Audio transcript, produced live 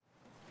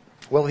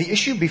Well, the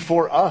issue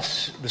before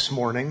us this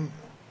morning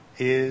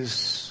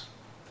is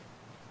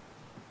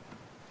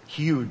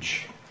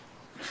huge.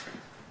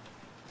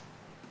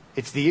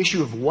 It's the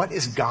issue of what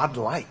is God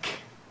like?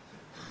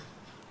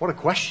 What a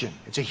question.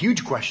 It's a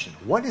huge question.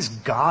 What is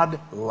God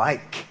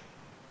like?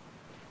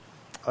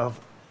 Of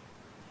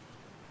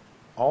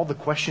all the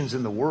questions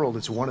in the world,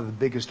 it's one of the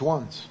biggest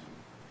ones.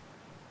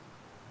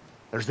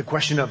 There's the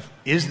question of,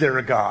 is there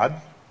a God?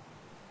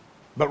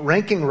 But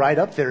ranking right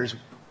up there is,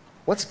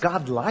 what's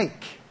God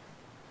like?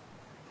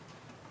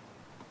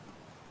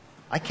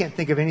 I can't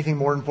think of anything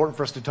more important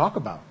for us to talk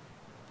about.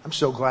 I'm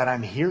so glad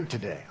I'm here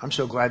today. I'm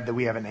so glad that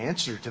we have an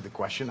answer to the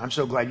question. I'm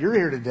so glad you're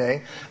here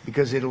today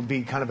because it'll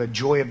be kind of a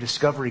joy of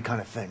discovery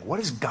kind of thing. What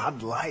is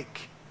God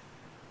like?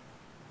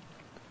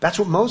 That's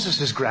what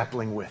Moses is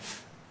grappling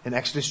with in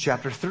Exodus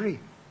chapter 3.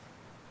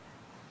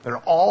 There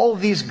are all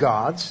these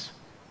gods,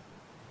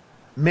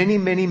 many,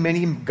 many,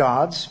 many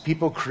gods.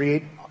 People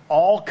create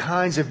all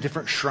kinds of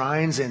different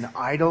shrines and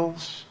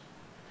idols.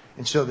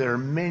 And so there are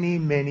many,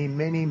 many,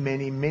 many,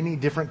 many, many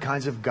different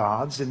kinds of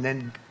gods. And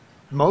then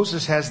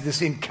Moses has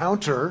this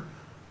encounter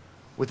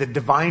with a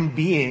divine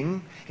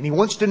being, and he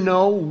wants to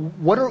know,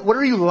 what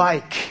are you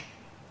like?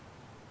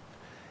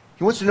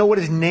 He wants to know what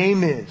his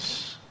name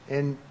is.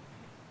 And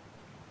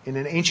in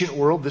an ancient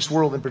world, this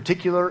world in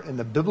particular, in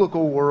the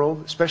biblical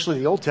world, especially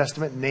the Old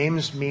Testament,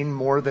 names mean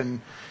more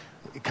than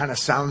it kind of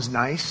sounds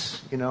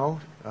nice, you know.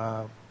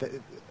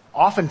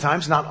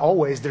 Oftentimes, not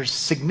always, there's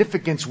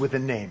significance with a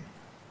name.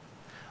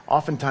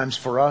 Oftentimes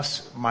for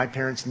us, my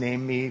parents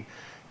named me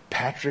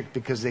Patrick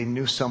because they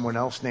knew someone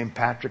else named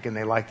Patrick and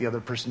they liked the other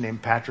person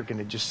named Patrick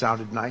and it just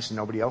sounded nice and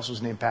nobody else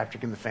was named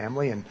Patrick in the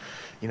family. And,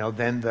 you know,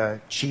 then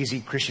the cheesy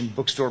Christian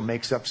bookstore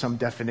makes up some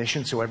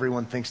definition so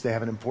everyone thinks they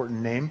have an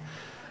important name.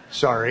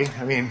 Sorry.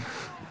 I mean,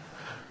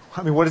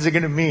 what is it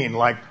going to mean?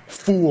 Like,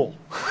 fool.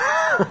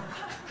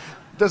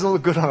 Doesn't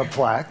look good on a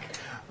plaque.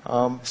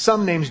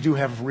 Some names do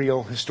have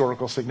real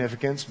historical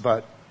significance,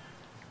 but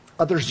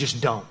others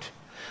just don't.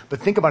 But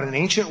think about an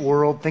ancient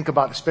world, think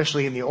about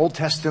especially in the Old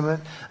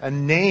Testament, a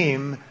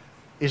name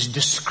is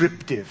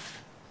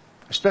descriptive,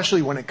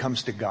 especially when it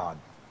comes to God.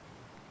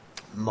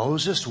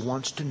 Moses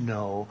wants to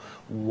know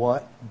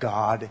what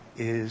God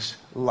is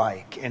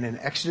like. And in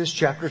Exodus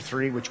chapter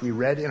 3, which we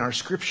read in our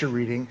scripture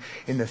reading,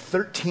 in the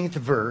 13th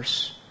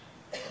verse,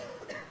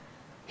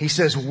 he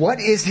says,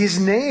 what is his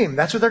name?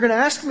 That's what they're going to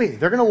ask me.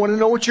 They're going to want to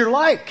know what you're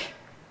like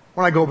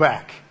when I go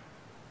back.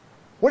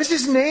 What is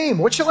his name?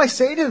 What shall I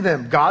say to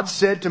them? God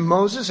said to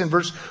Moses in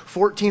verse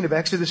 14 of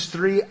Exodus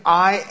 3,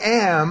 I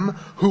am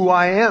who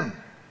I am.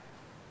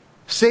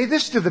 Say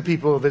this to the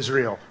people of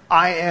Israel,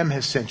 I am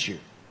has sent you.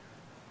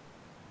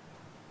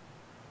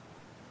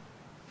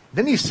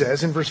 Then he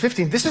says in verse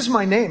 15, this is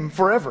my name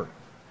forever,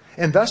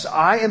 and thus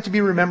I am to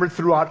be remembered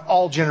throughout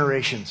all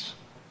generations.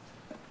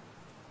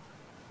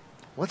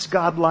 What's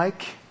God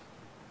like?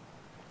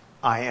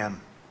 I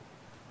am.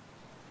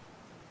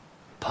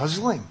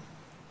 Puzzling.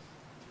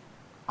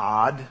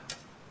 Odd.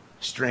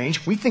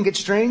 Strange. We think it's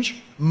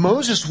strange.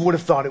 Moses would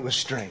have thought it was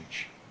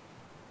strange.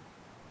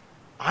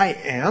 I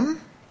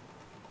am?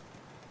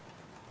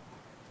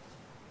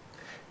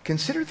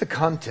 Consider the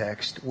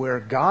context where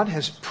God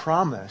has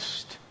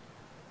promised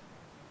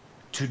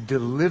to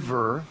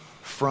deliver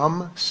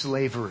from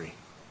slavery.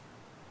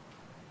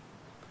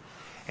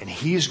 And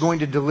he is going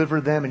to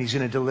deliver them, and he's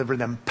going to deliver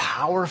them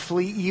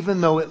powerfully, even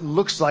though it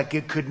looks like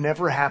it could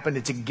never happen.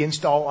 It's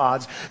against all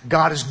odds.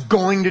 God is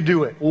going to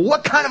do it. Well,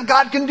 what kind of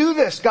God can do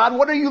this? God,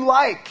 what are you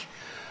like?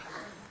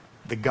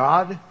 The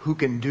God who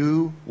can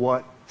do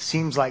what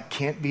seems like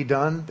can't be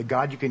done, the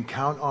God you can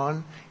count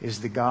on, is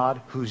the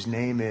God whose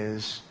name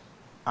is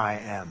I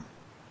am.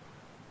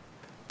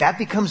 That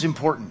becomes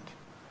important.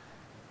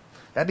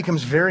 That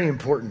becomes very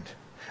important.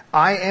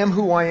 I am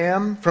who I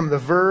am, from the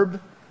verb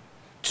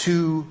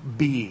to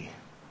be.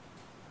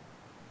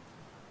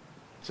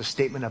 It's a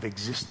statement of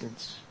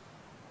existence.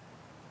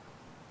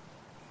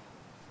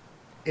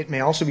 It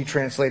may also be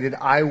translated,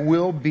 I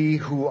will be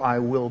who I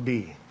will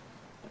be.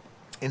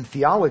 In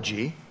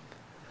theology,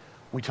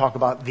 we talk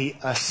about the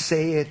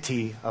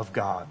aseity of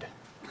God.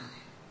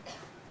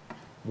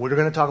 We're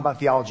going to talk about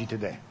theology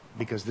today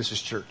because this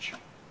is church.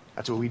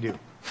 That's what we do.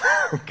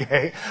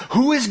 Okay?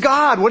 Who is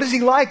God? What is he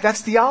like?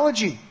 That's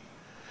theology.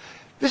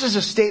 This is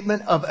a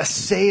statement of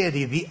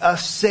aseity, the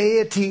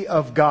aseity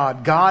of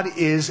God. God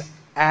is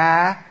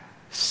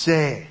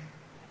ase.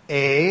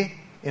 A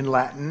in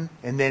Latin,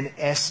 and then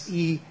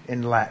se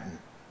in Latin.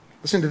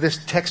 Listen to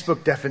this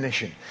textbook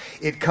definition.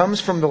 It comes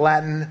from the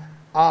Latin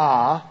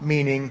a,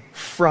 meaning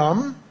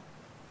from,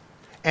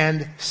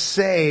 and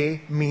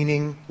se,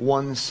 meaning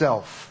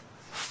oneself.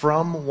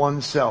 From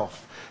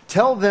oneself.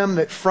 Tell them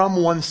that from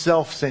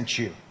oneself sent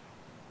you.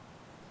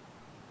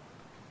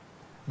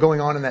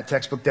 Going on in that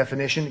textbook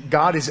definition,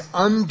 God is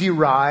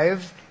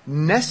underived,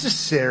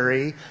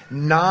 necessary,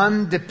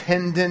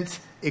 non-dependent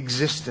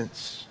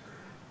existence.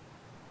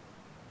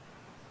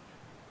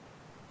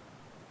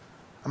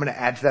 I'm going to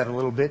add to that a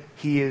little bit.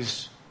 He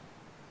is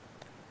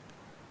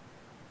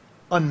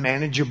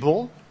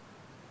unmanageable.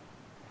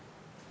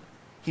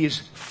 He is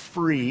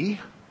free.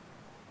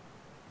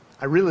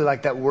 I really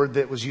like that word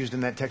that was used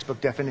in that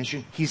textbook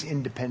definition. He's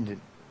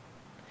independent.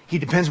 He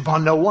depends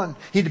upon no one.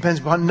 He depends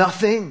upon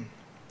nothing.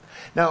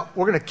 Now,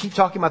 we're going to keep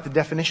talking about the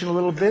definition a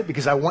little bit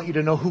because I want you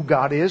to know who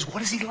God is.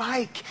 What is He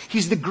like?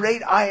 He's the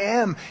great I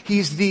am.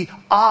 He's the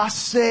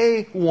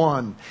Ase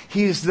one.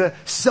 He is the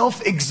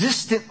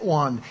self-existent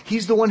one.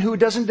 He's the one who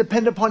doesn't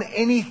depend upon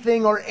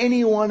anything or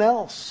anyone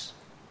else.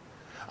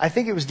 I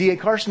think it was D.A.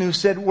 Carson who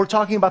said we're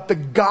talking about the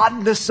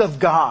godness of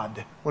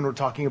God when we're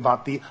talking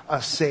about the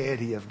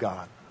aseity of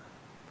God.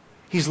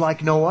 He's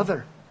like no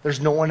other. There's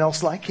no one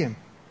else like Him.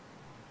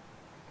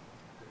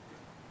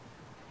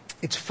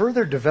 It's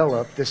further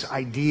developed, this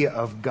idea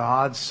of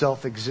God's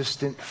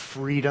self-existent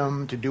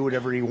freedom to do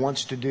whatever He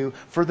wants to do,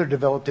 further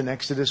developed in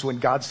Exodus when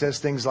God says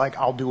things like,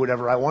 I'll do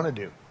whatever I want to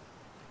do.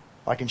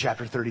 Like in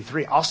chapter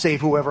 33, I'll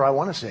save whoever I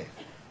want to save.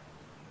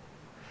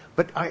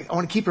 But I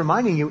want to keep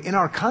reminding you, in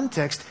our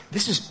context,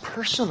 this is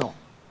personal.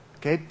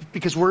 Okay?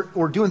 Because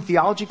we're doing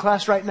theology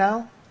class right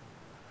now.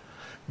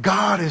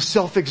 God is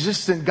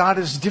self-existent. God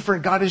is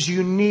different. God is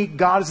unique.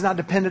 God is not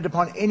dependent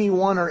upon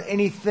anyone or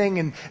anything.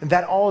 And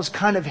that all is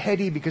kind of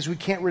heady because we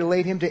can't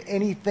relate Him to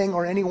anything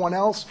or anyone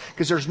else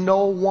because there's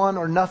no one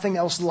or nothing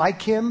else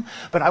like Him.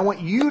 But I want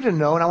you to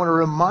know, and I want to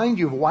remind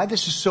you of why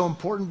this is so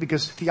important,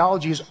 because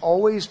theology is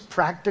always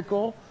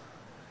practical.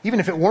 Even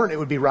if it weren't, it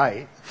would be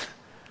right.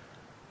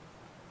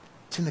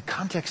 It's in the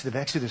context of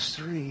Exodus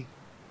 3.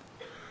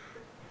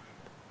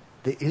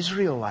 The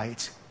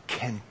Israelites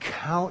can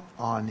count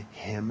on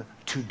Him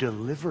to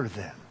deliver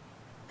them.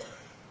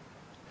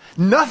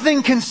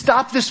 Nothing can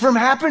stop this from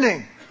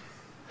happening.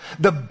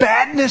 The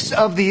badness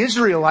of the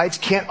Israelites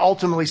can't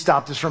ultimately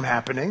stop this from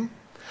happening.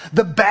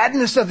 The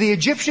badness of the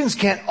Egyptians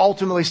can't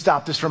ultimately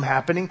stop this from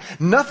happening.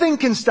 Nothing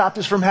can stop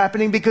this from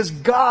happening because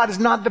God is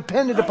not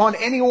dependent upon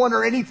anyone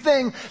or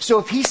anything. So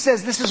if He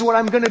says, this is what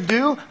I'm going to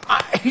do,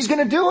 He's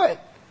going to do it.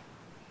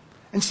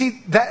 And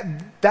see,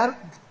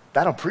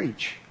 that'll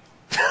preach.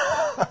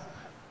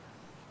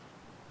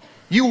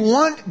 You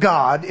want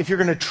God, if you're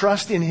going to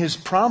trust in His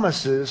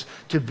promises,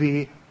 to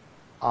be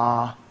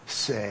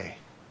Ase. It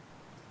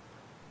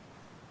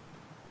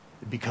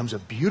becomes a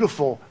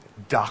beautiful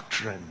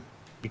doctrine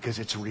because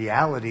it's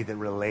reality that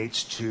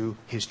relates to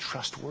His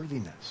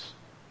trustworthiness.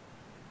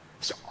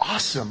 It's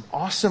awesome,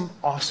 awesome,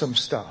 awesome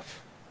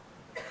stuff.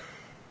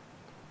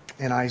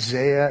 And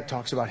Isaiah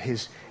talks about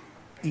His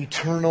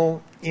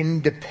eternal,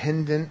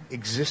 independent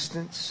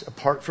existence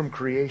apart from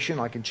creation,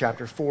 like in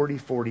chapter 40,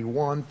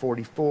 41,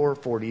 44,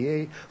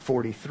 48,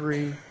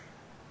 43.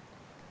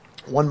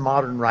 One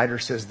modern writer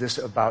says this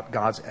about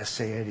God's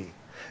aseity.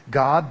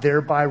 God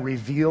thereby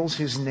reveals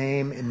His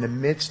name in the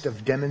midst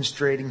of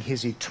demonstrating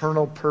His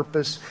eternal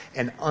purpose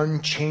and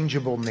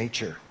unchangeable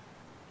nature.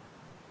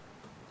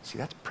 See,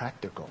 that's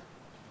practical.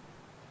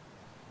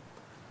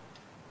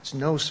 It's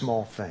no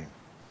small thing.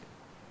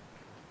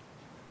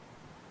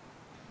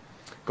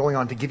 Going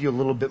on to give you a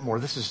little bit more.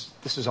 This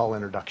is all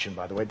introduction,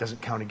 by the way. It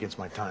doesn't count against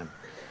my time.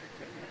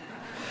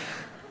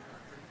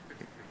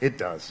 It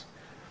does.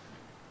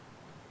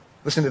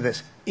 Listen to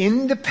this.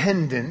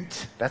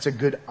 Independent, that's a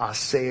good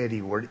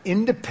aseity word.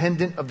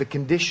 Independent of the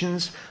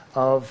conditions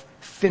of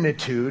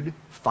finitude,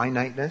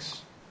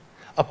 finiteness.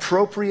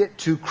 Appropriate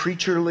to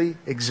creaturely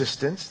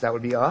existence, that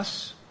would be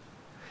us.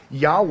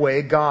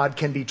 Yahweh, God,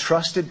 can be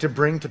trusted to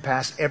bring to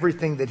pass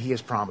everything that He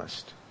has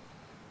promised.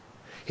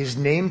 His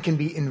name can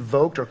be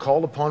invoked or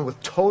called upon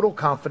with total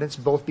confidence,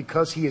 both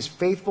because He is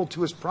faithful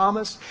to His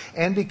promise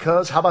and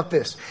because, how about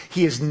this?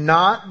 He is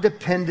not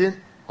dependent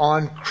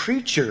on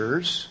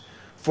creatures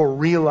for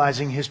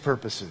realizing His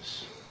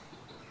purposes.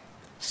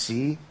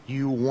 See,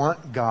 you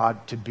want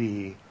God to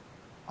be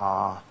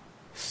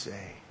Ase.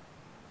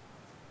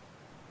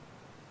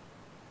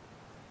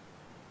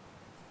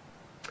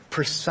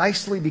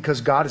 Precisely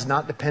because God is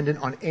not dependent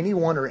on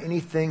anyone or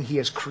anything He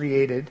has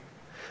created,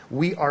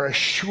 we are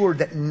assured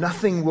that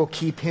nothing will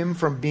keep Him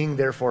from being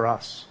there for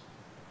us.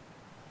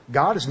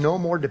 God is no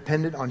more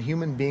dependent on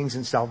human beings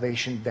in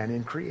salvation than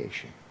in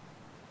creation.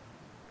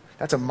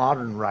 That's a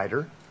modern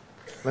writer.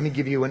 Let me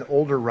give you an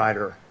older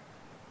writer.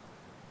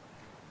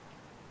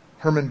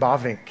 Herman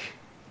Bavinck,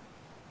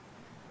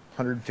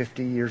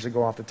 150 years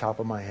ago off the top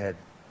of my head.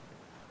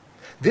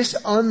 This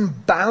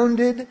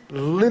unbounded,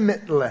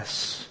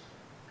 limitless,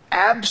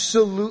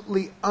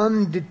 absolutely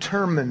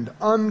undetermined,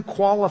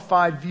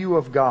 unqualified view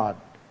of God.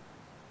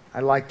 I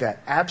like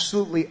that.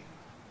 Absolutely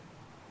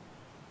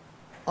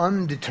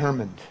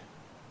undetermined,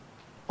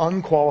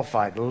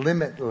 unqualified,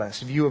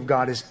 limitless view of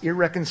God is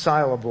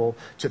irreconcilable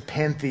to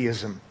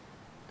pantheism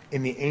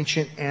in the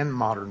ancient and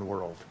modern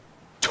world.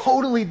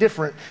 Totally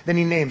different than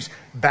he names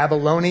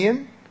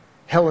Babylonian,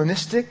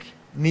 Hellenistic,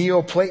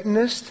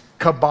 Neoplatonist,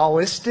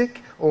 Kabbalistic,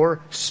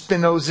 or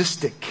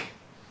Spinozistic.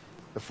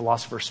 The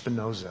philosopher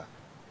Spinoza.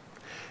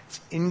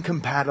 It's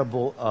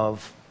incompatible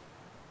of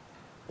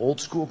old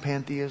school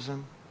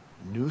pantheism,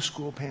 new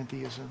school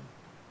pantheism.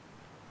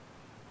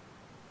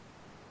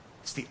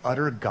 It's the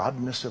utter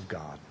godness of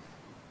God.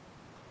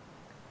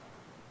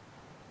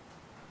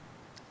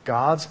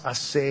 God's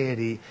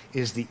aseity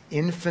is the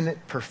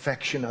infinite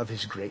perfection of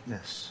his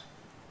greatness.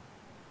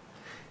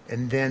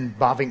 And then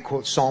Bavinck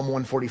quotes Psalm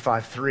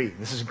 145:3.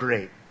 This is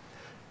great.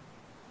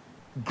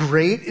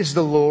 Great is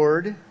the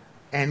Lord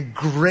and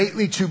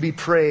greatly to be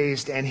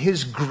praised, and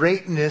his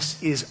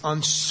greatness is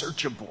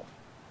unsearchable.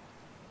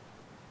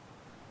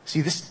 See,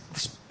 this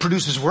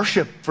produces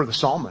worship for the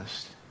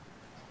psalmist.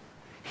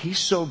 He's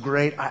so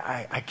great,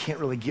 I can't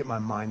really get my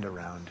mind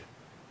around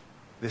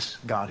this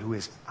God who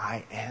is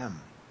I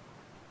am.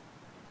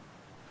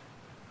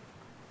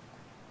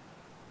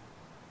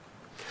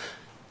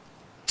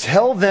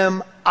 Tell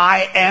them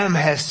I am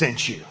has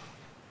sent you.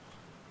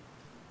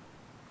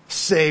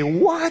 Say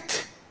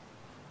what?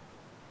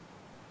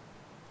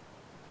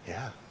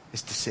 Yeah,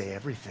 it's to say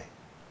everything.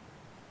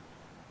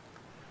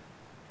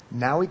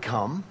 Now we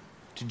come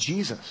to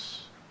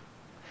Jesus.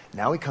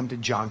 Now we come to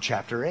John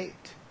chapter 8.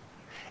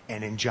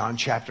 And in John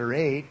chapter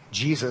 8,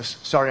 Jesus,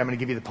 sorry, I'm going to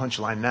give you the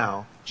punchline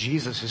now.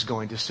 Jesus is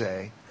going to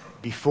say,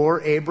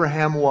 before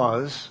Abraham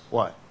was,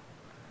 what?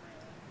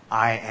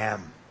 I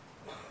am.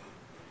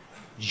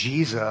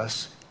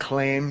 Jesus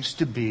claims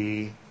to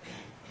be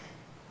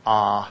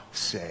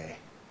say.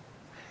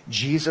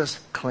 Jesus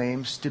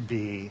claims to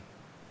be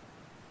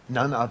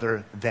none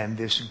other than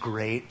this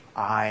great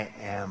I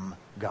am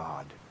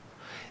God.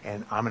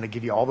 And I'm going to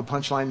give you all the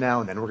punchline now,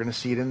 and then we're going to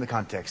see it in the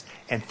context.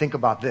 And think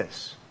about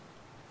this.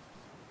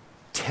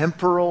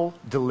 Temporal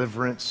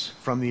deliverance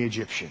from the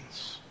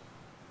Egyptians.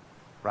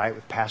 Right?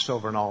 With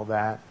Passover and all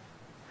that.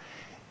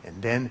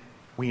 And then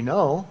we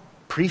know,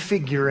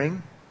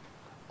 prefiguring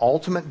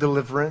ultimate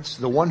deliverance,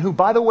 the one who,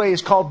 by the way,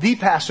 is called the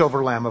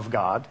Passover Lamb of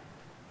God.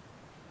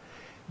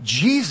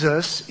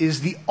 Jesus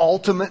is the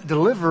ultimate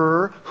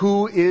deliverer,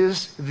 who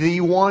is the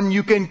one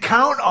you can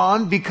count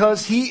on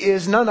because he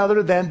is none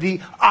other than the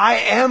I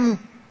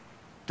am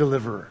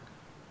deliverer.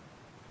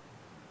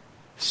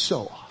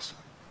 So awesome.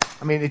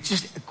 I mean, it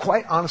just,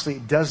 quite honestly,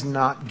 it does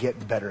not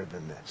get better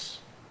than this.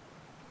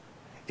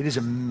 It is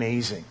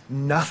amazing.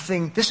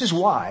 This is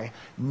why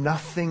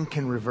nothing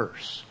can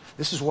reverse.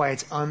 This is why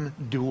it's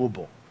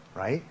undoable,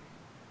 right?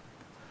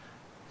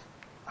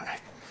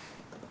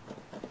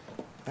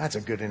 That's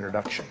a good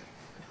introduction.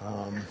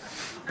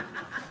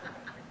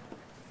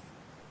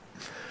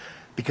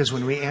 Because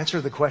when we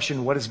answer the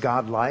question, what is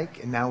God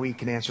like? And now we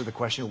can answer the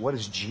question, what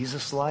is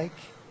Jesus like?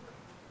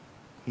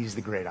 He's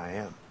the great I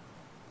am.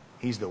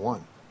 He's the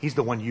one. He's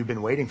the one you've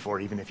been waiting for,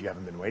 even if you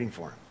haven't been waiting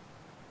for him.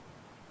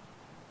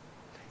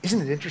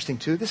 Isn't it interesting,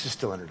 too? This is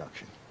still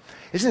introduction.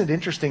 Isn't it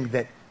interesting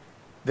that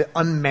the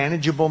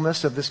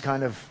unmanageableness of this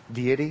kind of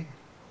deity,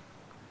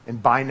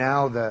 and by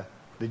now the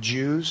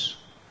Jews,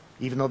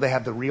 even though they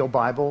have the real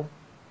Bible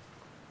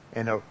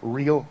and a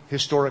real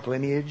historic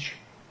lineage,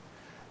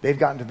 they've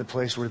gotten to the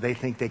place where they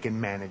think they can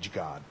manage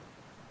God.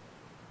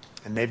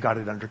 And they've got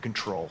it under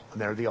control.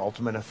 And they're the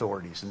ultimate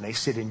authorities. And they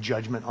sit in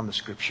judgment on the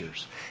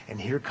scriptures.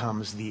 And here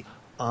comes the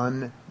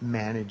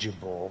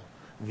unmanageable,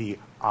 the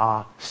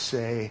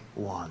say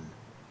one,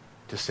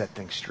 to set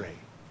things straight.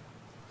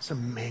 It's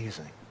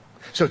amazing.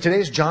 So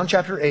today's John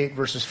chapter 8,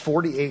 verses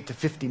 48 to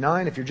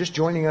 59. If you're just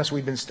joining us,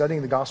 we've been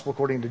studying the gospel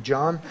according to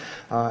John.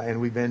 And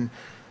we've been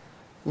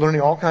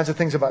learning all kinds of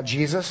things about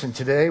Jesus. And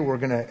today we're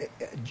going to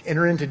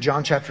enter into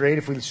John chapter 8.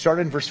 If we start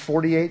in verse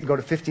 48 and go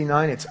to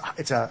 59,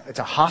 it's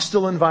a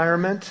hostile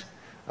environment.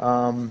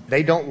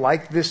 They don't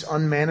like this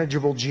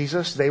unmanageable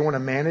Jesus. They want to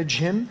manage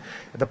him.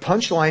 The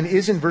punchline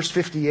is in verse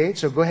 58.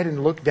 So go ahead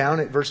and look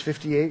down at verse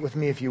 58 with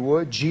me if you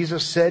would.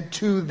 Jesus said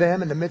to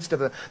them in the midst of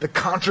the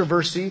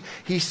controversy,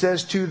 he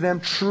says to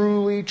them,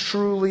 truly,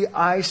 truly,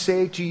 I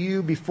say to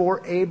you,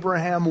 before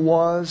Abraham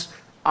was,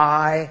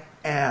 I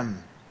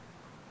am.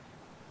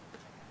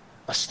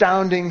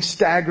 Astounding,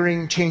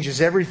 staggering,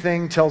 changes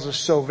everything, tells us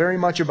so very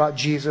much about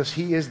Jesus.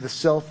 He is the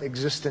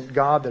self-existent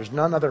God. There's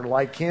none other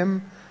like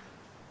him.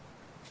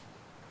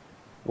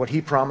 What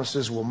he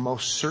promises will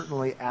most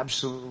certainly,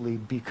 absolutely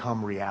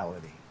become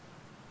reality.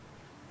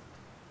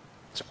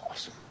 It's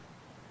awesome.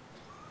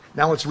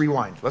 Now let's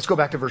rewind. Let's go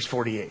back to verse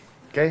 48.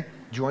 Okay?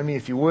 Join me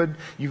if you would.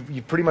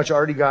 You pretty much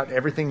already got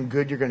everything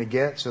good you're going to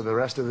get, so the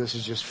rest of this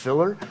is just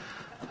filler.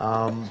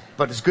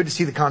 But it's good to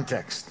see the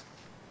context.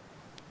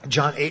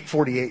 John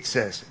 8:48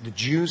 says, the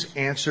Jews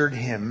answered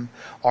him,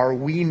 are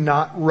we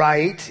not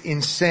right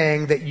in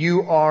saying that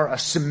you are a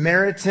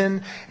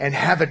Samaritan and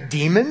have a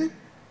demon?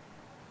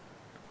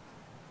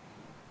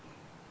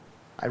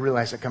 I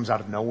realize it comes out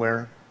of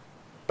nowhere.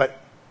 But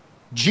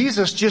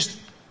Jesus just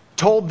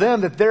told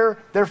them that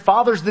their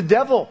father's the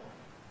devil.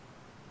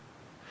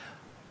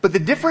 But the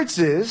difference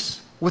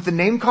is, with the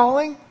name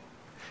calling,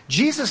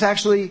 Jesus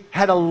actually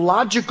had a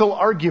logical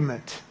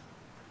argument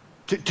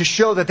to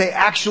show that they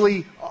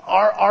actually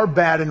are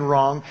bad and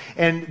wrong.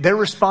 And their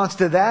response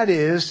to that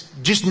is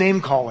just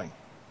name calling.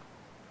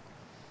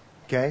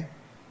 Okay?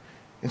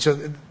 And so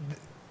that's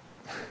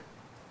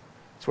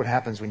what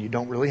happens when you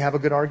don't really have a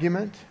good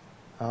argument.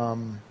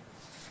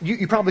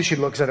 You probably should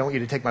look because I don't want you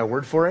to take my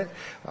word for it.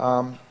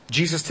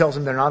 Jesus tells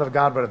them they're not of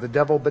God but of the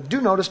devil. But do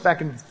notice back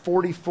in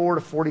 44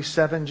 to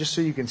 47, just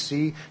so you can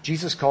see,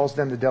 Jesus calls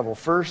them the devil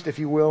first, if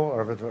you will,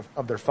 or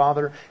of their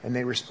father, and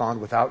they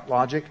respond without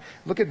logic.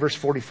 Look at verse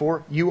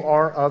 44. You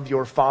are of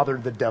your father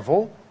the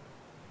devil,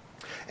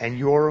 and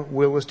your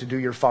will is to do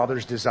your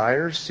father's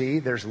desires. See,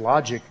 there's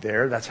logic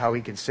there. That's how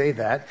he can say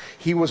that.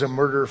 He was a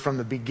murderer from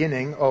the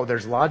beginning. Oh,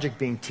 there's logic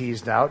being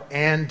teased out.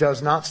 And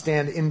does not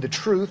stand in the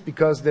truth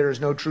because there is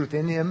no truth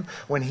in him.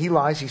 When he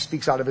lies, he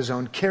speaks out of his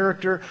own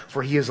character,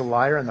 for he is a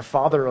liar and the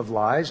father of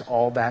lies.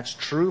 All that's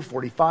true.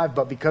 45.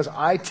 But because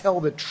I tell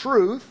the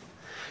truth,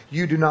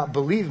 you do not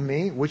believe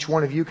me. Which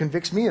one of you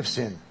convicts me of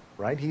sin?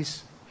 Right?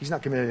 He's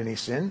not committed any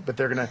sin, but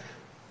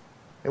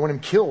they want him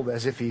killed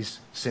as if he's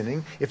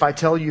sinning. If I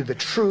tell you the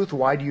truth,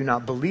 why do you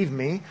not believe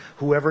me?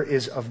 Whoever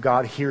is of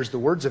God hears the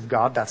words of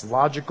God. That's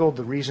logical.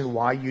 The reason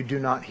why you do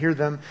not hear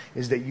them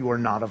is that you are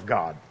not of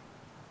God.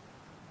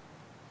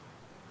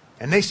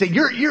 And they say,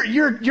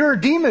 you're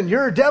a demon.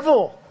 You're a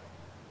devil.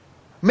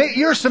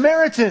 You're a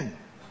Samaritan.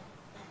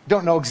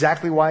 Don't know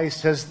exactly why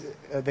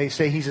they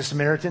say he's a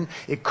Samaritan.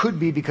 It could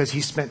be because he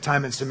spent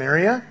time in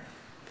Samaria.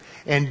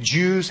 And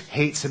Jews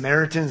hate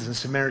Samaritans and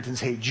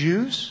Samaritans hate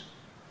Jews.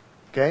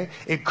 Okay?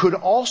 It could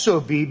also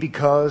be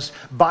because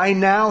by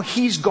now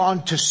he's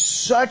gone to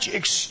such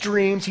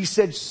extremes. He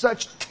said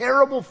such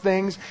terrible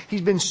things.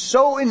 He's been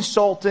so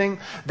insulting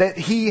that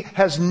he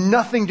has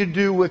nothing to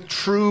do with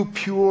true,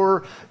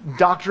 pure,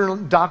 doctrinal,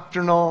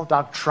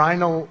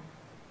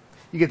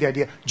 you get the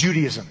idea,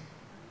 Judaism.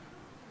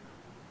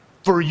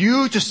 For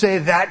you to say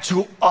that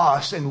to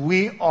us, and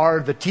we are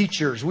the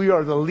teachers, we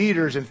are the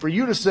leaders, and for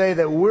you to say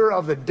that we're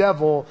of the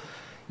devil,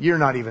 you're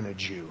not even a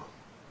Jew.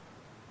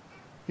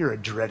 You're a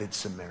dreaded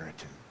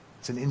Samaritan.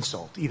 It's an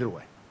insult, either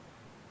way.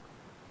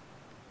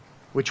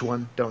 Which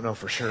one? Don't know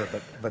for sure,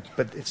 but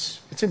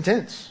it's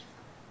intense.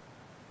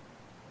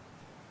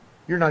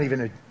 You're not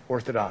even an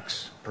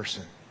Orthodox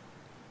person.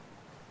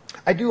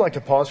 I do like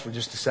to pause for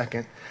just a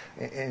second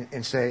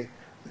and say,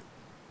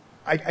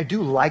 I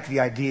do like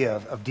the idea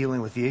of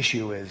dealing with the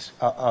issue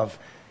of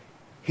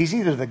he's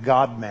either the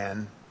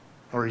God-man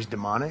or he's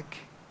demonic.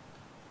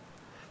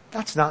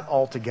 That's not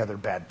altogether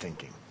bad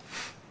thinking.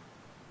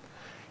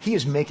 He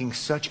is making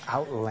such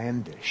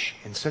outlandish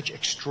and such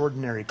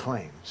extraordinary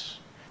claims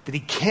that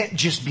he can't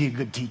just be a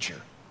good teacher.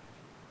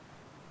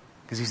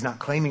 Because he's not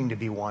claiming to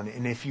be one.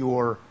 And if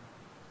you're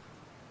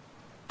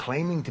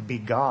claiming to be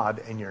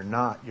God and you're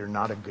not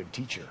a good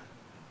teacher.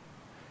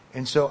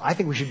 And so I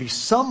think we should be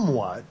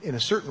somewhat, in a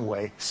certain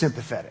way,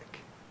 sympathetic.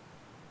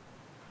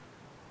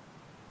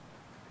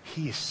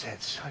 He has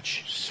said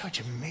such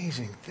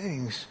amazing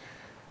things.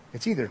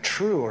 It's either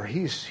true or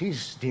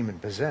he's demon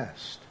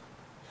possessed.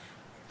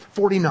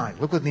 49.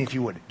 Look with me if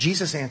you would.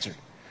 Jesus answered,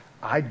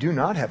 I do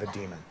not have a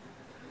demon,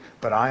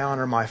 but I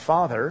honor my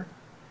Father,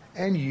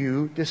 and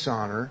you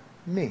dishonor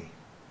me.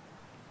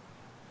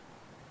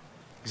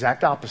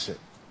 Exact opposite.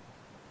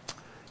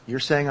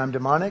 You're saying I'm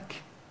demonic?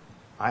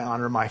 I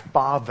honor my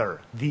Father,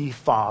 the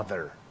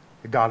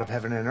God of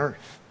heaven and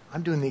earth.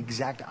 I'm doing the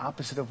exact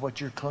opposite of what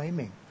you're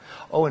claiming.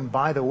 Oh, and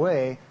by the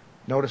way,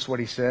 notice what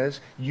he says.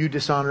 You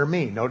dishonor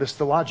me. Notice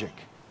the logic.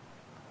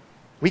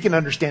 We can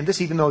understand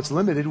this, even though it's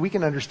limited. We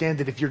can understand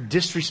that if you're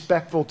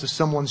disrespectful to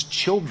someone's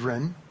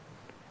children,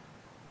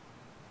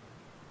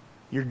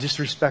 you're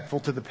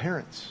disrespectful to the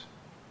parents.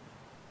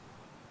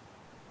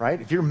 Right?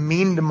 If you're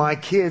mean to my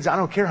kids, I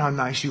don't care how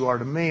nice you are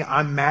to me,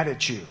 I'm mad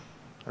at you.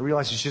 I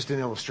realize it's just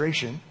an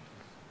illustration.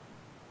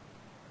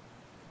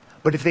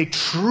 But if they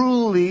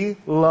truly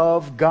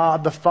love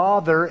God the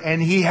Father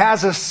and He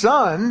has a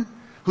Son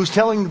who's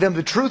telling them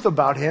the truth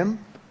about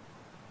Him,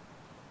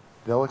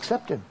 they'll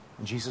accept Him.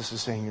 And Jesus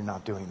is saying you're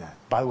not doing that.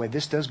 By the way,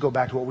 this does go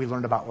back to what we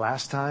learned about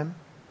last time.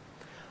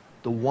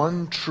 The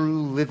one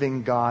true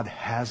living God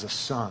has a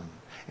Son,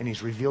 and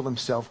He's revealed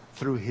Himself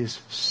through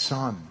His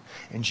Son.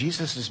 And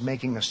Jesus is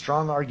making a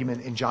strong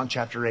argument in John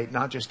chapter 8,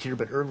 not just here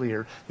but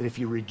earlier, that if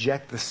you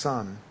reject the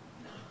Son,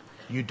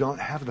 you don't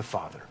have the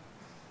Father.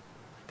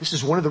 This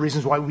is one of the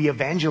reasons why we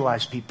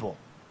evangelize people.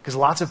 Because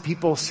lots of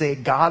people say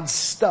God's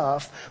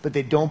stuff, but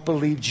they don't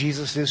believe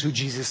Jesus is who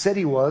Jesus said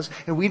He was.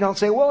 And we don't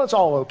say, well, it's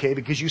all okay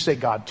because you say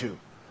God too.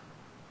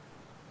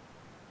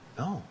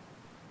 No.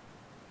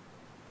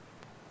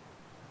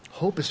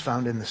 Hope is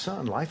found in the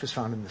Son. Life is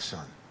found in the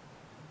Son.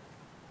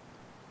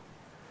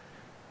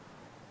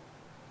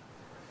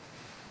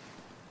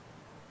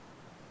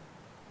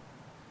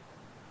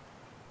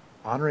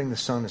 Honoring the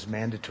Son is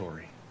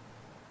mandatory.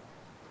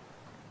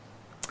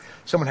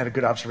 Someone had a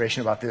good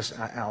observation about this.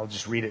 I'll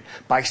just read it.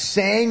 By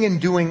saying and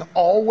doing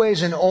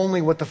always and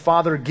only what the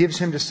Father gives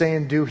him to say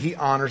and do, he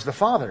honors the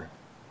Father.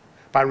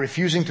 By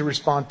refusing to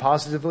respond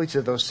positively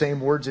to those same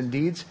words and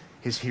deeds,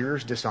 his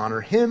hearers dishonor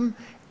him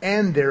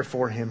and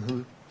therefore him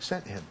who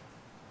sent him.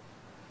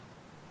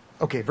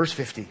 Okay, verse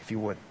 50, if you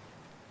would.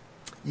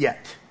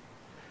 Yet,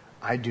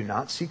 I do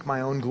not seek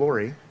my own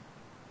glory.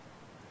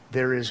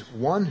 There is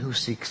one who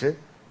seeks it,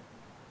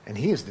 and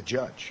he is the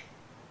judge.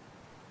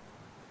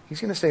 He's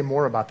going to say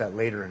more about that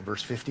later in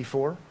verse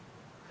 54.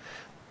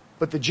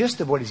 But the gist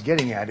of what he's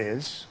getting at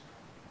is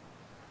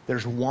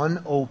there's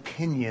one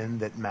opinion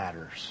that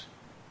matters.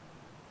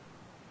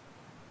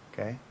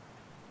 Okay?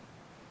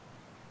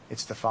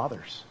 It's the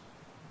Father's.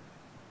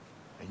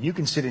 And you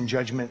can sit in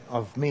judgment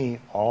of me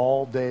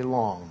all day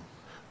long,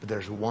 but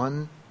there's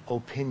one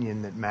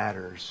opinion that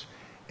matters,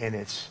 and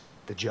it's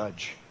the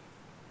judge.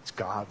 It's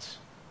God's.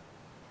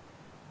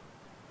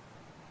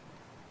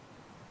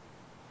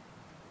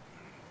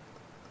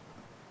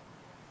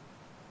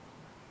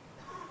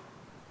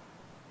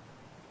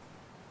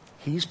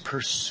 He's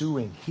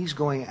pursuing, he's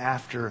going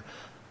after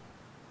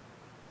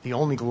the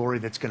only glory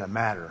that's going to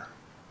matter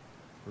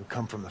will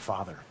come from the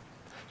Father.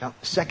 Now,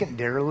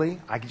 secondarily,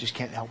 I just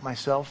can't help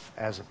myself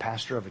as a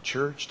pastor of a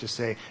church to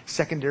say,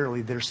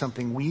 secondarily, there's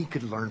something we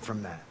could learn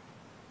from that.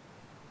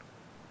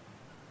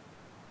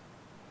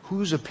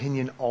 Whose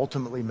opinion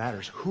ultimately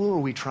matters? Who are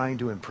we trying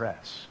to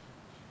impress?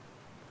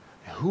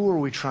 Who are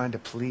we trying to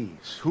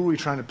please? Who are we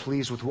trying to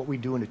please with what we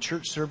do in a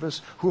church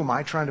service? Who am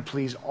I trying to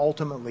please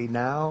ultimately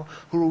now?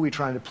 Who are we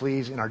trying to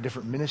please in our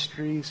different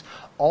ministries?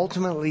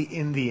 Ultimately,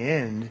 in the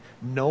end,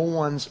 no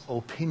one's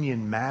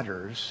opinion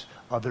matters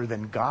other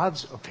than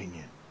God's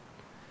opinion.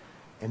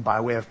 And by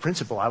way of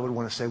principle, I would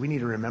want to say we need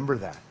to remember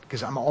that.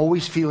 Because I'm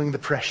always feeling the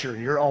pressure.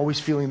 You're always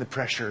feeling the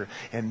pressure.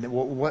 And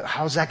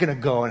how's that going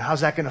to go? And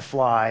how's that going to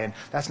fly? And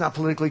that's not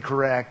politically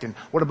correct. And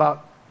what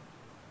about...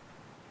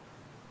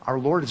 Our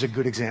Lord is a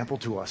good example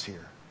to us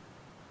here.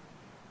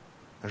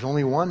 There's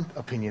only one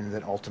opinion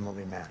that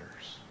ultimately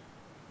matters.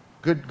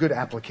 Good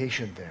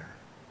application there.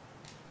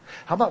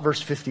 How about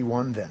verse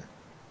 51 then?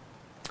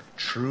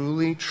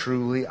 Truly,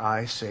 truly,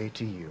 I say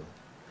to you,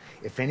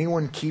 if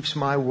anyone keeps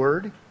my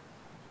word,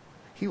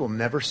 he will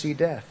never see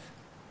death.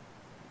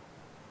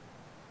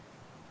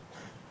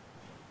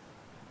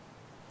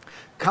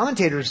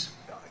 Commentators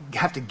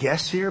have to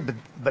guess here, but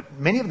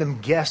many of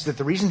them guess that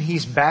the reason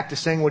he's back to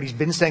saying what he's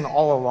been saying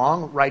all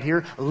along right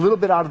here, a little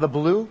bit out of the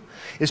blue,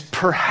 is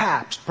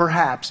perhaps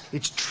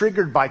it's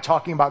triggered by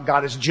talking about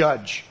God as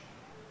judge.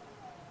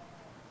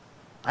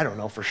 I don't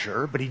know for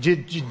sure, but he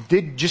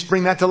did just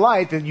bring that to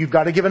light, that you've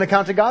got to give an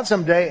account to God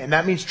someday, and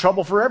that means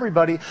trouble for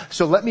everybody.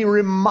 So let me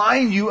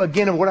remind you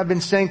again of what I've been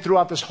saying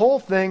throughout this whole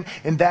thing,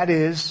 and that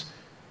is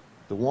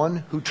the one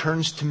who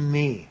turns to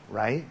me,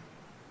 right?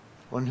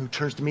 One who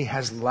turns to me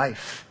has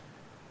life.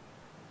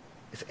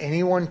 If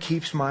anyone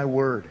keeps my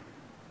word,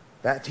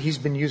 that he's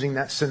been using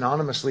that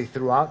synonymously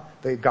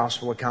throughout the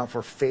gospel account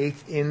for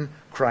faith in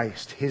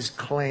Christ, his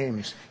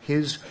claims,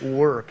 his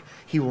work,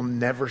 he will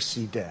never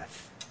see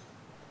death.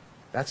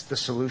 That's the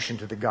solution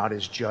to the God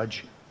is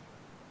judge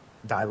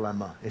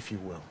dilemma, if you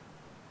will.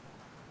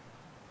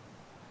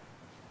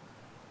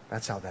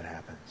 That's how that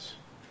happens.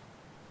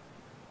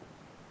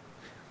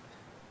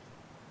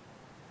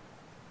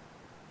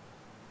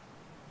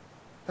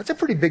 That's a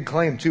pretty big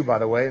claim too, by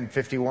the way, in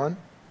 51.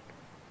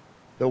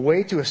 The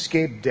way to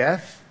escape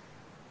death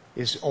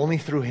is only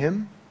through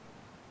him?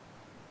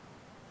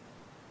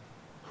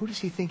 Who does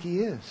he think he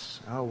is?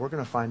 Oh, we're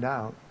going to find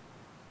out.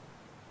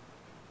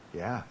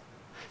 Yeah.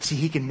 See,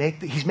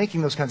 he's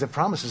making those kinds of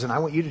promises, and I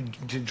want you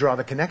to draw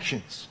the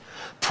connections.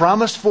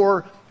 Promise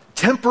for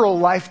temporal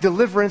life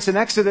deliverance in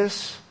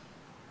Exodus.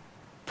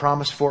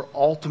 Promise for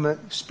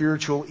ultimate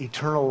spiritual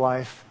eternal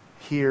life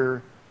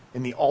here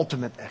in the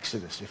ultimate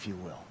Exodus, if you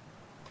will.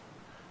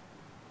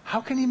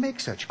 How can he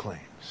make such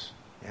claims?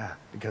 Yeah,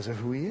 because of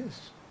who he is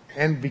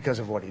and because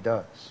of what he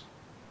does.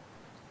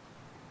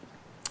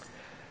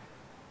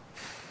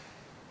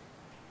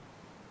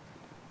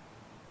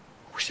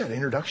 I wish that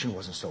introduction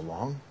wasn't so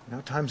long. Now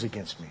time's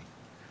against me.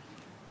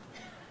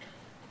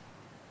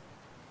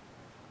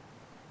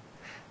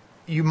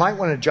 You might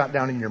want to jot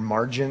down in your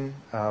margin.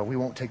 We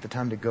won't take the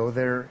time to go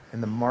there.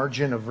 In the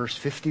margin of verse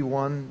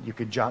 51, you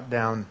could jot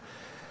down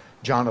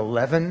John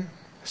 11,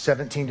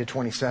 17 to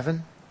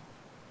 27.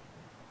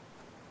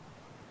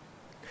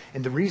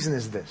 And the reason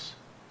is this.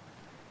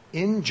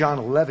 In John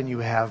 11, you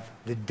have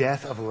the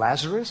death of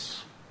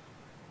Lazarus.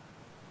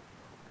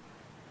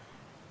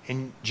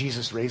 And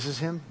Jesus raises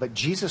him. But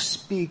Jesus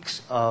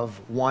speaks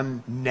of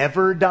one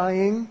never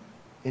dying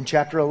in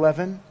chapter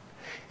 11.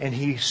 And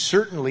he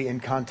certainly, in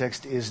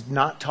context, is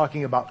not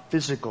talking about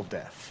physical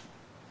death.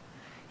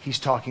 He's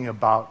talking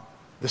about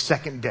the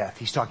second death.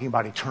 He's talking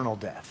about eternal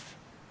death.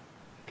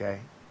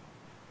 Okay?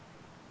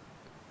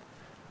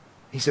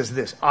 He says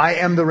this, I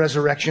am the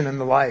resurrection and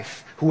the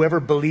life. Whoever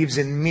believes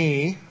in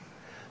me,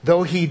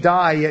 though he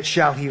die, yet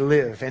shall he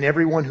live. And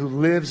everyone who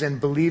lives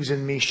and believes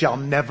in me shall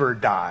never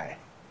die.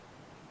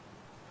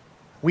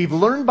 We've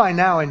learned by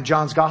now in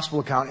John's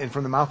gospel account and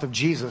from the mouth of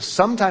Jesus,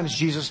 sometimes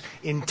Jesus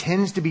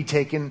intends to be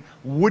taken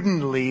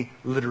woodenly,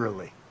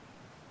 literally.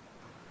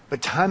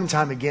 But time and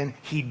time again,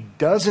 he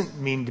doesn't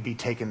mean to be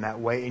taken that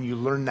way, and you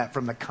learn that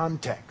from the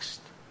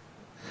context.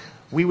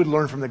 We would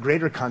learn from the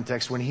greater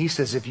context when he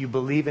says, if you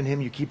believe in him,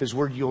 you keep his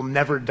word, you'll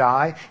never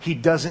die. He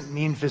doesn't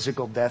mean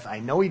physical death. I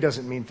know he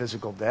doesn't mean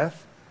physical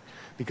death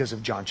because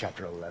of John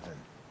chapter 11.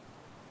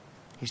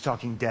 He's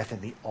talking death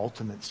in the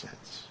ultimate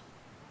sense.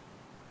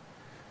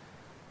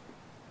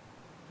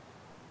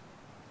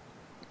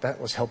 that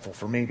was helpful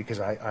for me because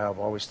I've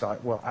always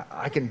thought, well,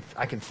 I can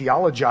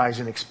theologize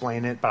and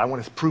explain it, but I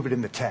want to prove it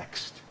in the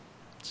text.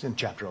 It's in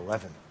chapter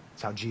 11.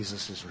 It's how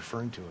Jesus is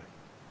referring to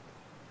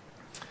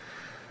it.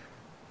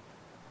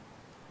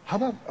 How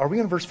about, are we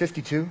on verse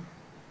 52?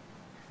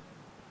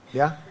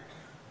 Yeah?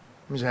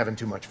 I'm just having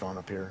too much fun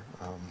up here.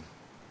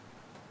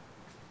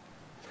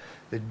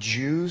 The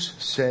Jews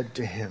said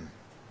to him,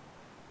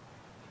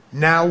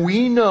 "Now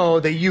we know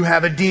that you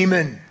have a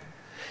demon.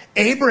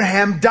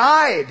 Abraham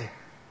died."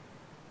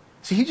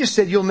 See, he just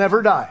said you'll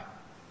never die.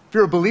 If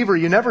you're a believer,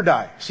 you never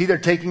die. See, they're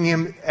taking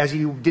him as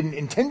he didn't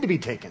intend to be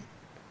taken.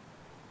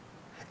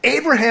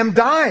 Abraham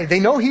died. They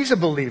know he's a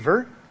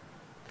believer.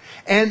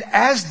 And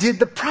as did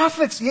the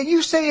prophets. Yet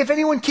you say, if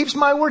anyone keeps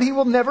my word, he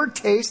will never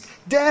taste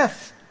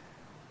death.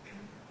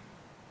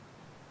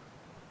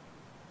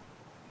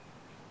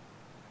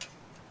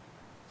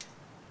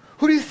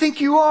 Who do you think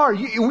you are?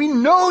 We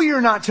know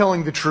you're not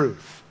telling the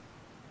truth.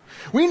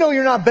 We know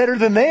you're not better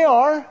than they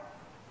are.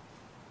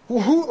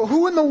 Well,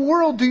 who in the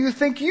world do you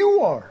think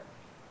you are?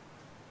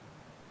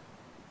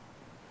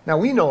 Now,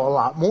 we know a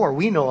lot more.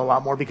 We know a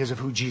lot more because of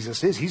who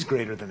Jesus is. He's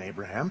greater than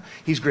Abraham.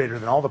 He's greater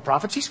than all the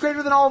prophets. He's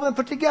greater than all of them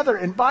put together.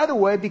 And by the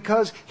way,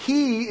 because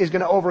he is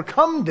going to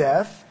overcome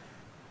death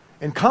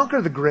and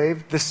conquer the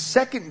grave, the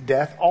second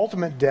death,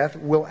 ultimate death,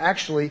 will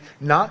actually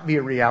not be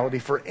a reality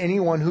for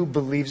anyone who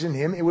believes in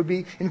him. It would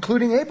be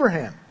including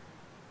Abraham.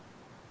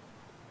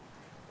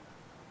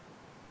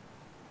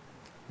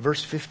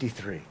 Verse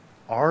 53.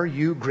 Are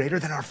you greater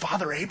than our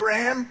father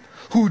Abraham,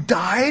 who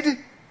died?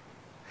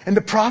 And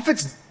the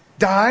prophets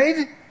died?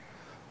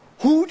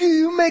 Who do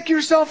you make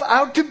yourself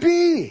out to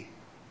be?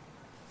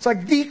 It's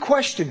like the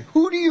question.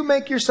 Who do you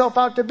make yourself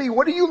out to be?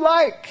 What are you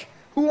like?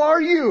 Who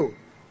are you?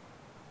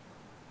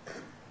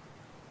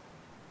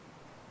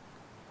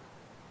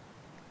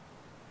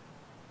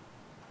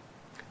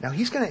 Now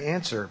he's going to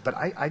answer, but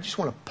I just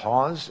want to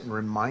pause and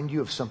remind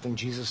you of something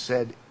Jesus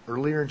said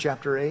earlier in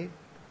chapter 8.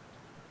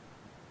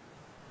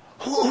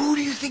 Who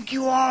do you think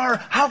you are?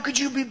 How could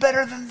you be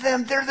better than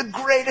them? They're the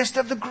greatest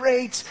of the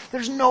greats.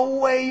 There's no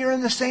way you're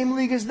in the same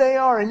league as they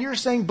are. And you're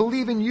saying,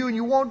 believe in you and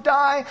you won't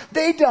die.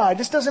 They died.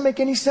 This doesn't make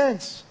any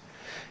sense.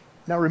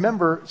 Now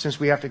remember, since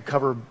we have to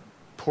cover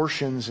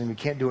portions and we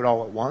can't do it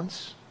all at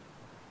once,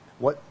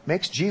 what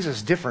makes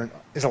Jesus different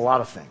is a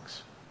lot of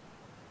things.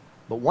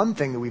 But one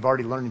thing that we've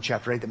already learned in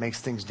chapter 8 that makes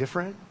things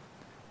different,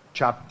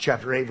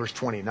 chapter 8, verse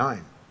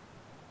 29.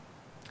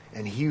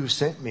 And he who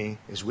sent me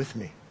is with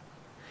me.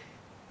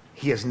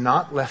 He has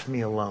not left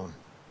me alone,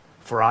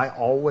 for I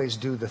always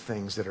do the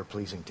things that are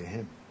pleasing to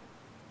him.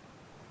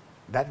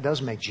 That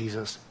does make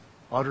Jesus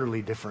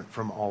utterly different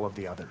from all of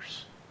the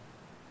others.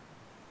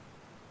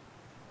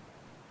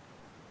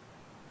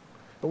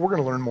 But we're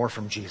going to learn more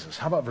from Jesus.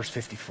 How about verse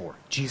 54?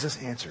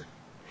 Jesus answered,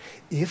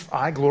 "If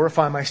I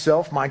glorify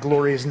myself, my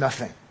glory is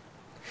nothing.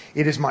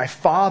 It is my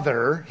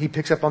Father," he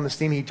picks up on this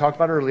theme he talked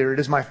about earlier, "it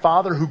is my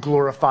Father who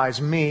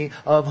glorifies me,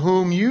 of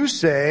whom you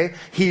say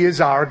he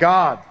is our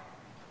God."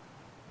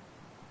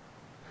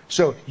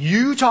 So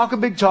you talk a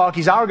big talk,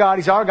 he's our God,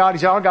 he's our God,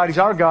 he's our God, he's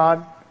our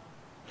God.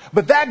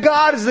 But that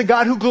God is the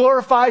God who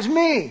glorifies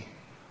me.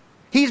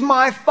 He's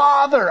my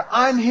Father.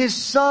 I'm his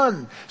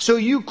son. So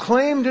you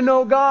claim to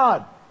know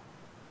God.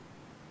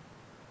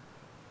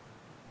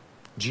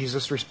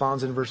 Jesus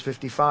responds in verse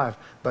 55,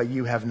 "But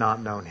you have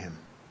not known him."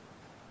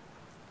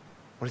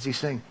 What is he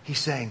saying? He's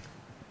saying,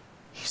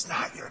 he's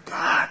not your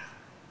God.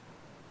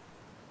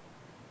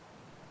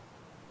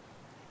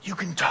 You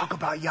can talk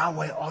about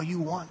Yahweh all you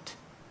want.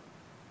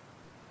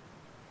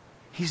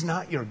 He's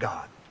not your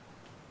God.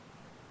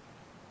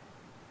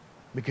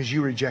 Because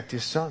you reject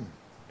his son.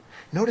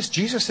 Notice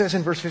Jesus says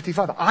in verse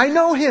 55, I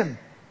know him.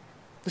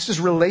 This is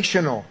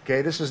relational,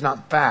 okay? This is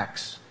not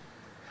facts.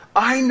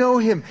 I know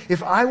him.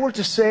 If I were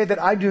to say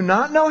that I do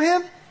not know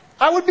him,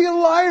 I would be a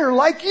liar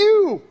like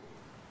you.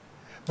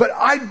 But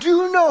I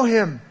do know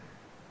him.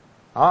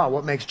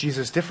 What makes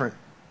Jesus different?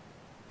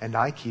 And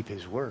I keep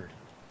his word.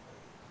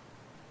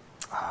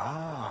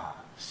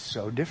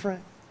 So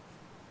different.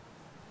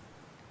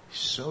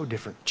 So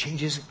different.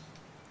 Changes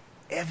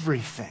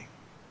everything.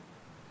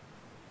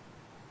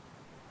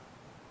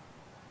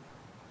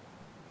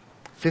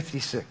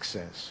 56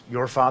 says,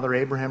 your father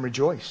Abraham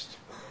rejoiced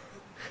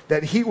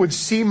that he would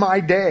see my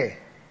day.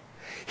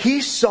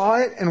 He saw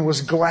it and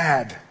was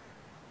glad.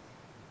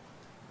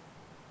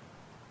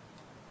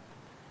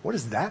 What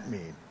does that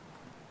mean?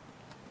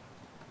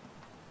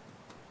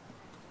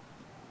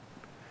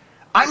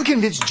 I'm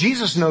convinced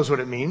Jesus knows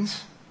what it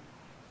means.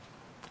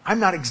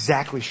 I'm not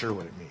exactly sure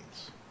what it means.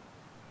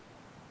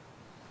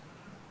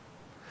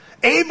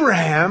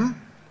 Abraham,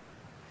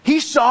 he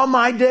saw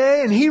my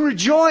day and he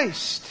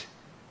rejoiced.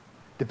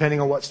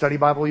 Depending on what study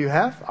Bible you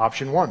have,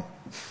 option 1.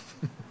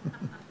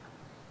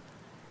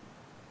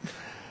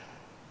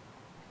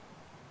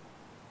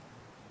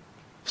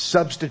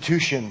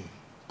 Substitution,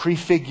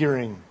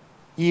 prefiguring,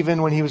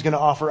 even when he was going to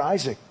offer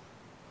Isaac,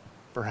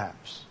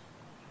 perhaps.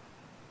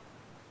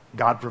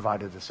 God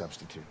provided the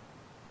substitute.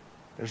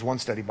 There's one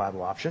study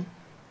Bible option.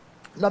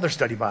 Another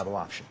study Bible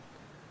option.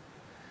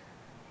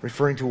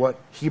 referring to what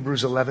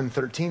Hebrews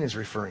 11:13 is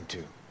referring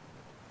to.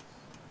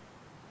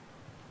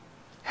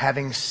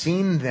 Having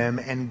seen them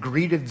and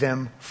greeted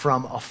them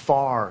from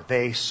afar,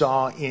 they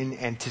saw in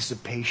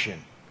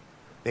anticipation.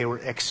 They were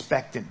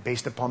expectant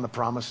based upon the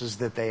promises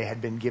that they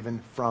had been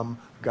given from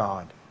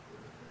God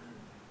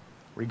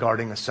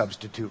regarding a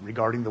substitute,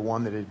 regarding the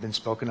one that had been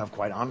spoken of,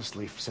 quite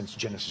honestly, since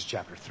Genesis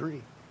chapter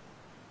 3.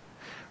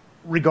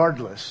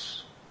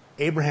 Regardless,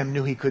 Abraham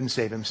knew he couldn't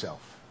save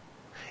himself.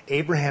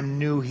 Abraham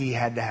knew he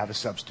had to have a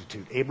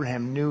substitute.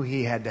 Abraham knew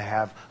he had to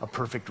have a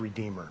perfect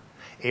redeemer.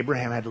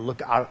 Abraham had to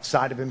look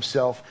outside of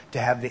himself to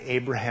have the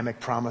Abrahamic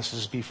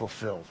promises be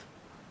fulfilled.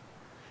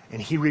 And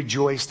he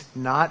rejoiced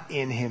not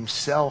in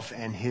himself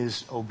and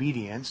his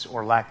obedience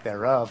or lack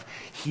thereof.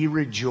 He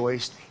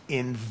rejoiced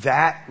in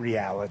that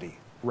reality,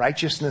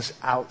 righteousness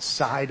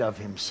outside of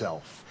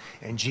himself.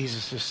 And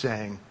Jesus is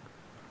saying,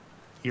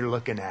 you're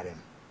looking at him.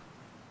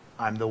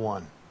 I'm the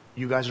one.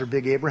 You guys are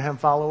big Abraham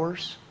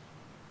followers?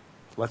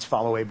 Let's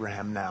follow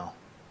Abraham now.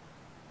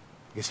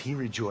 Because he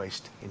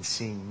rejoiced in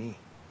seeing me.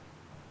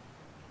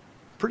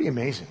 Pretty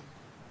amazing.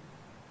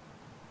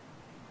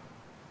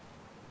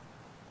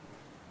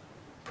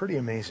 Pretty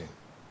amazing.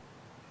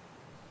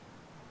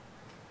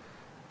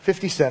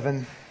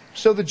 57.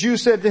 So the Jew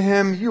said to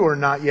him, you are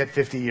not yet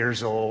 50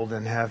 years old,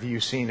 and have you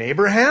seen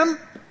Abraham?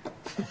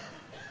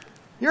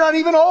 You're not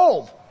even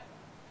old.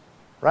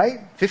 Right?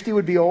 50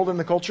 would be old in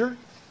the culture.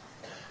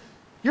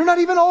 You're not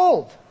even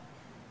old.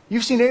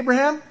 You've seen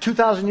Abraham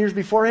 2,000 years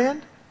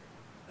beforehand?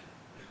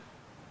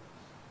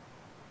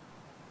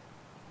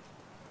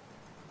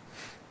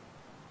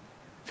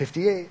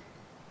 "58.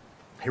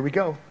 Here we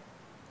go.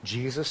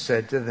 Jesus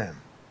said to them,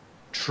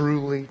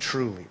 truly,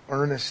 truly,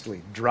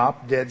 earnestly,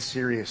 drop dead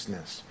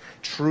seriousness.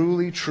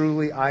 Truly,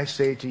 truly, I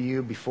say to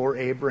you, before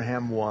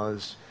Abraham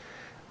was,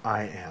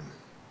 I am."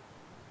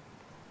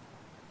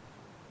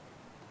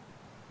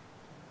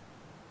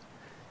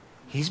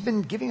 He's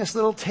been giving us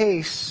little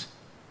tastes.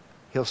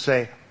 He'll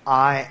say,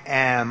 I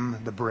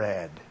am the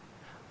bread.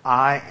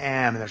 I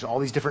am. And there's all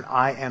these different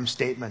I am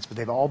statements, but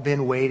they've all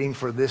been waiting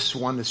for this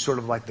one that's sort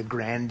of like the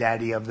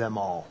granddaddy of them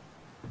all.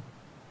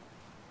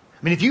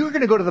 I mean, if you were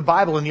going to go to the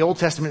Bible in the Old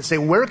Testament and say,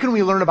 where can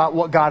we learn about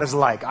what God is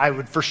like? I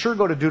would for sure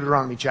go to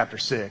Deuteronomy chapter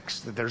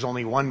 6, that there's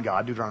only one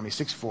God, Deuteronomy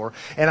 6:4.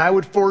 And I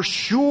would for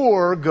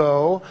sure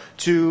go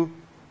to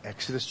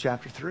Exodus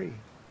chapter 3.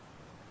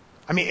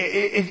 I mean,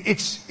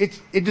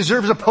 it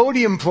deserves a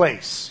podium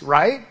place,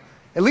 right?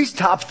 At least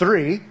top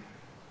 3.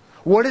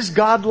 What is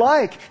God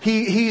like?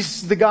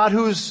 He's the God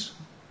who's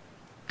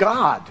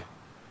God.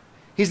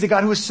 He's the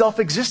God who is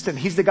self-existent.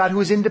 He's the God who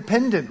is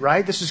independent,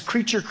 right? This is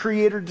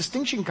creature-creator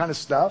distinction kind of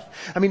stuff.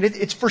 I mean,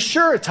 it's for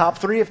sure a top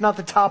 3, if not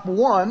the top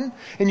 1.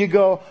 And you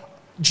go,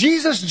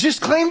 Jesus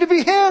just claimed to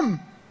be Him.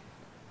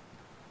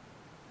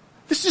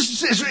 This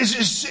is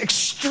as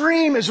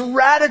extreme, as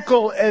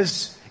radical,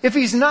 as if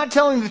He's not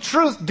telling the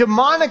truth,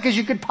 demonic as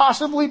you could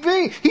possibly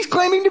be. He's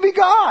claiming to be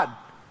God.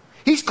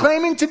 He's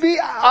claiming to be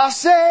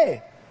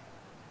Ase.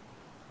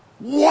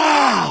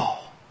 Wow!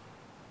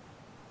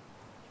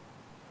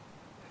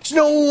 It's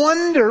no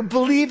wonder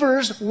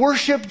believers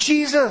worship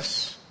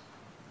Jesus.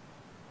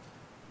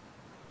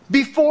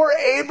 Before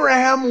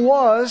Abraham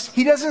was,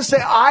 he doesn't say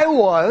I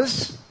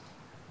was,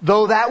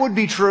 though that would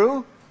be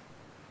true.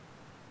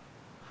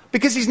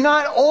 Because he's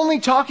not only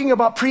talking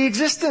about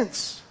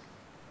pre-existence.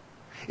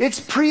 It's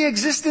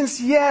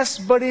pre-existence, yes,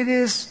 but it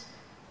is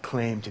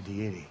claim to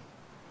deity.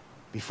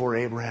 Before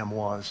Abraham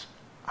was,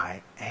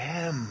 I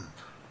am.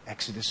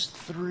 Exodus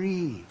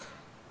 3.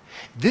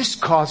 This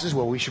causes,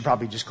 well, we should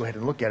probably just go ahead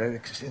and look at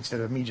it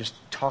instead of me just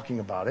talking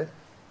about it.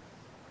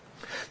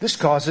 This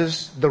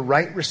causes the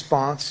right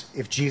response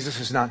if Jesus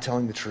is not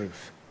telling the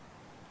truth.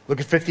 Look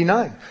at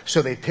 59.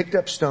 So they picked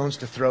up stones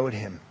to throw at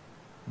him,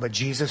 but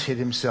Jesus hid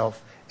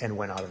himself and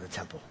went out of the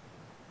temple.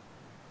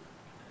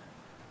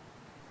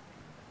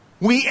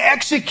 We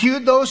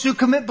execute those who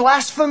commit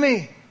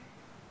blasphemy.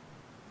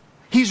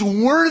 He's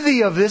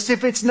worthy of this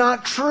if it's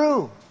not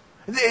true.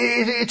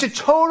 It's a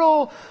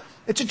total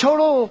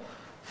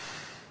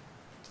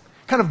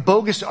kind of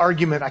bogus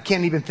argument. I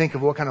can't even think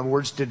of what kind of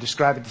words to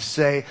describe it, to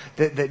say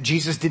that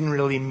Jesus didn't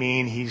really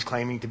mean he's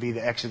claiming to be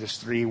the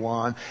Exodus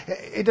 3:1.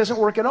 It doesn't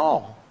work at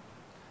all.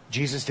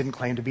 Jesus didn't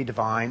claim to be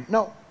divine.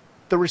 No.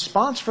 The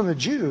response from the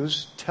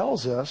Jews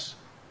tells us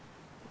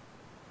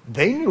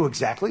they knew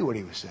exactly what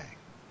he was saying.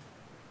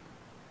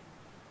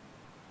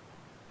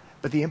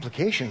 But the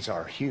implications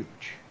are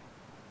huge.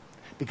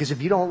 Because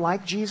if you don't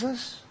like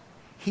Jesus,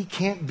 he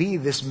can't be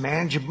this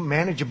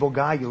manageable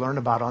guy you learn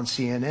about on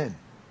CNN.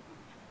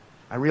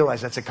 I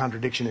realize that's a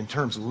contradiction in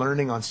terms,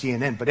 learning on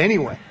CNN. But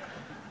anyway,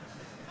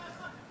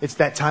 it's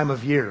that time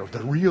of year.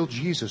 The real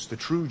Jesus, the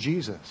true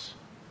Jesus.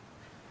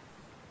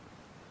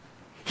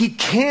 He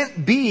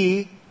can't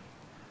be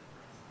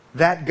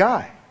that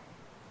guy.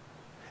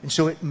 And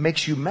so it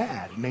makes you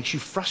mad. It makes you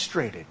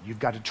frustrated. You've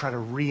got to try to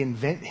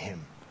reinvent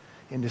him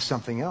into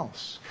something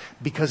else.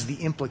 Because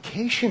the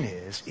implication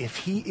is, if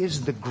he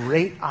is the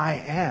great I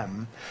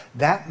am,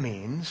 that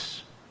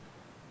means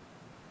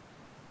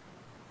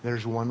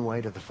There's one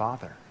way to the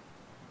Father.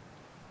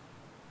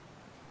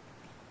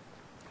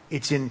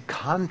 It's in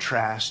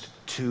contrast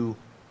to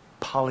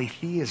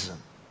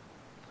polytheism.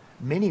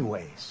 Many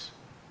ways.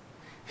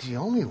 He's the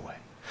only way.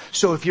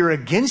 So if you're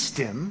against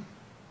him,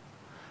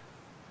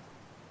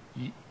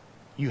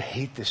 you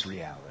hate this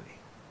reality.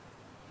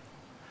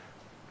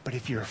 But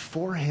if you're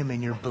for him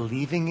and you're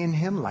believing in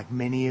him, like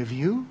many of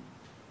you,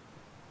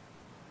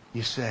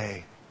 you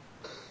say,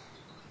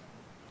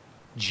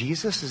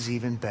 Jesus is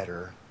even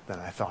better than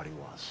I thought he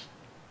was.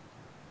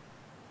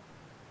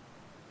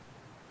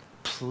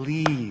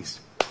 Please,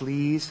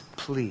 please,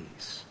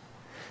 please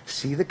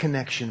see the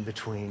connection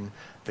between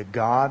the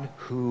God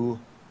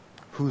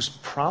whose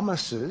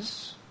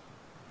promises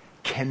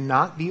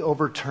cannot be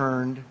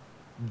overturned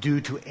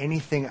due to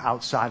anything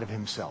outside of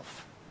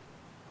himself.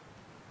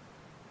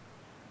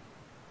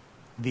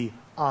 The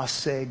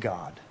Ase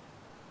God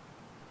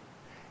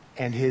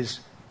and his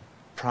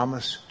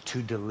promise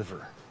to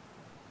deliver.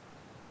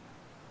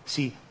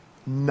 See,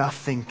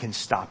 nothing can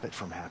stop it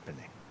from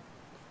happening.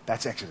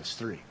 That's Exodus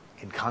 3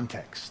 in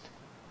context.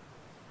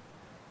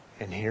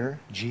 And here,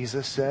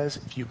 Jesus says,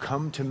 if you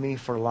come to me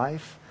for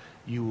life,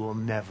 you will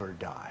never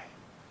die.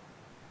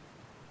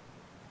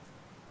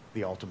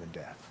 The ultimate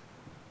death.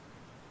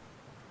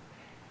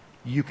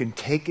 You can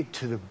take it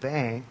to the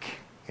bank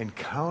and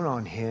count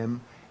on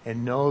him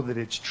and know that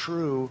it's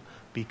true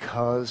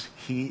because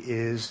he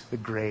is the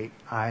great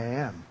I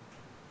am.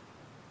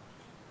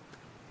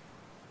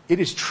 It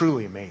is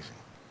truly amazing.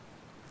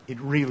 It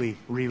really,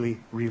 really,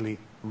 really,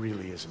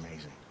 really is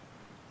amazing.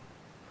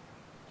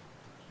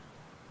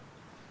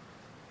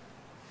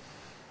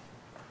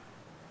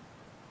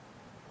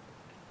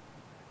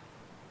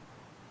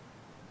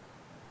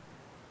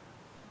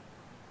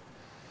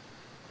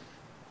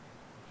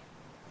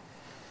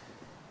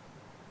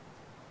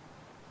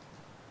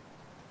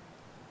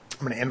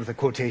 I'm going to end with a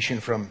quotation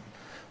from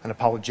an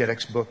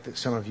apologetics book that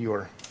some of you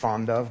are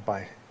fond of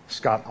by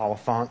Scott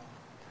Oliphant.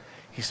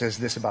 He says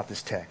this about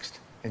this text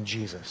and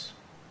Jesus.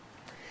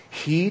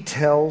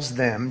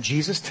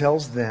 Jesus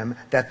tells them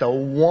that the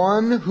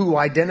one who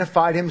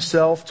identified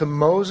himself to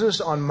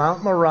Moses on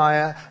Mount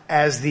Moriah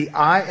as the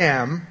I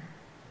am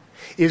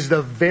is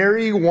the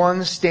very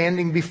one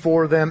standing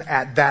before them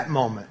at that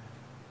moment.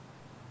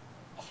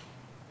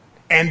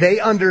 And they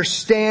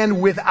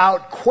understand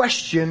without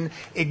question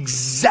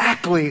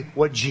exactly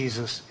what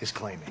Jesus is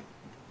claiming.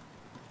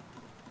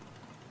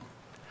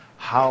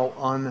 How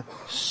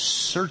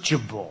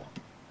unsearchable,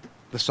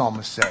 the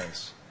psalmist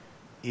says,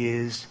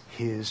 is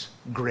his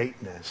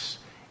greatness.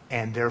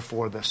 And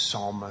therefore the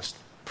psalmist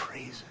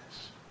praises.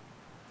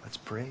 Let's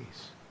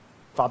praise.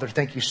 Father,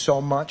 thank you so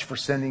much for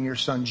sending your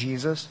son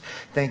Jesus.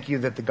 Thank you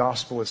that the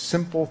gospel is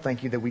simple.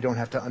 Thank you that we don't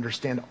have to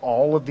understand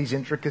all of these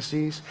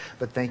intricacies,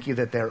 but thank you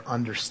that they're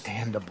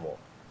understandable.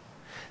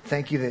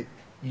 Thank you that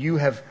you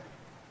have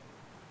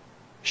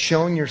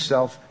shown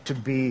yourself to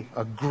be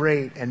a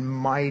great and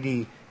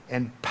mighty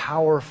and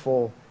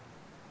powerful,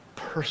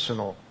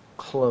 personal,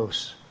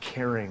 close,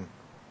 caring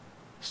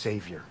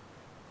Savior.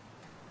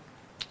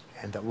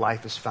 And that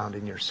life is found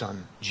in your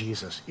son,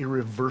 Jesus,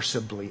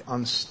 irreversibly,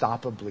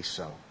 unstoppably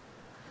so.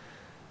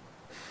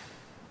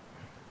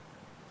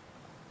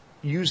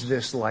 Use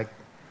this like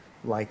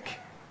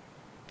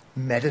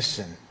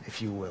medicine,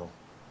 if you will,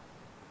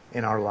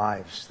 in our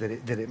lives, that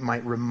it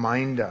might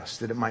remind us,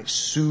 that it might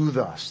soothe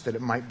us, that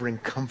it might bring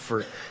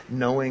comfort,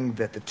 knowing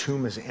that the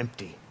tomb is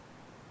empty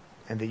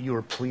and that you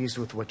are pleased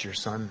with what your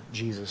son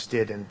Jesus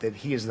did and that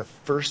he is the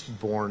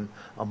firstborn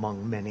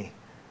among many,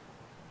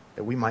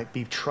 that we might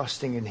be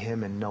trusting in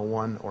him and no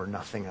one or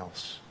nothing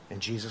else.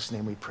 In Jesus'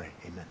 name we pray.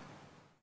 Amen.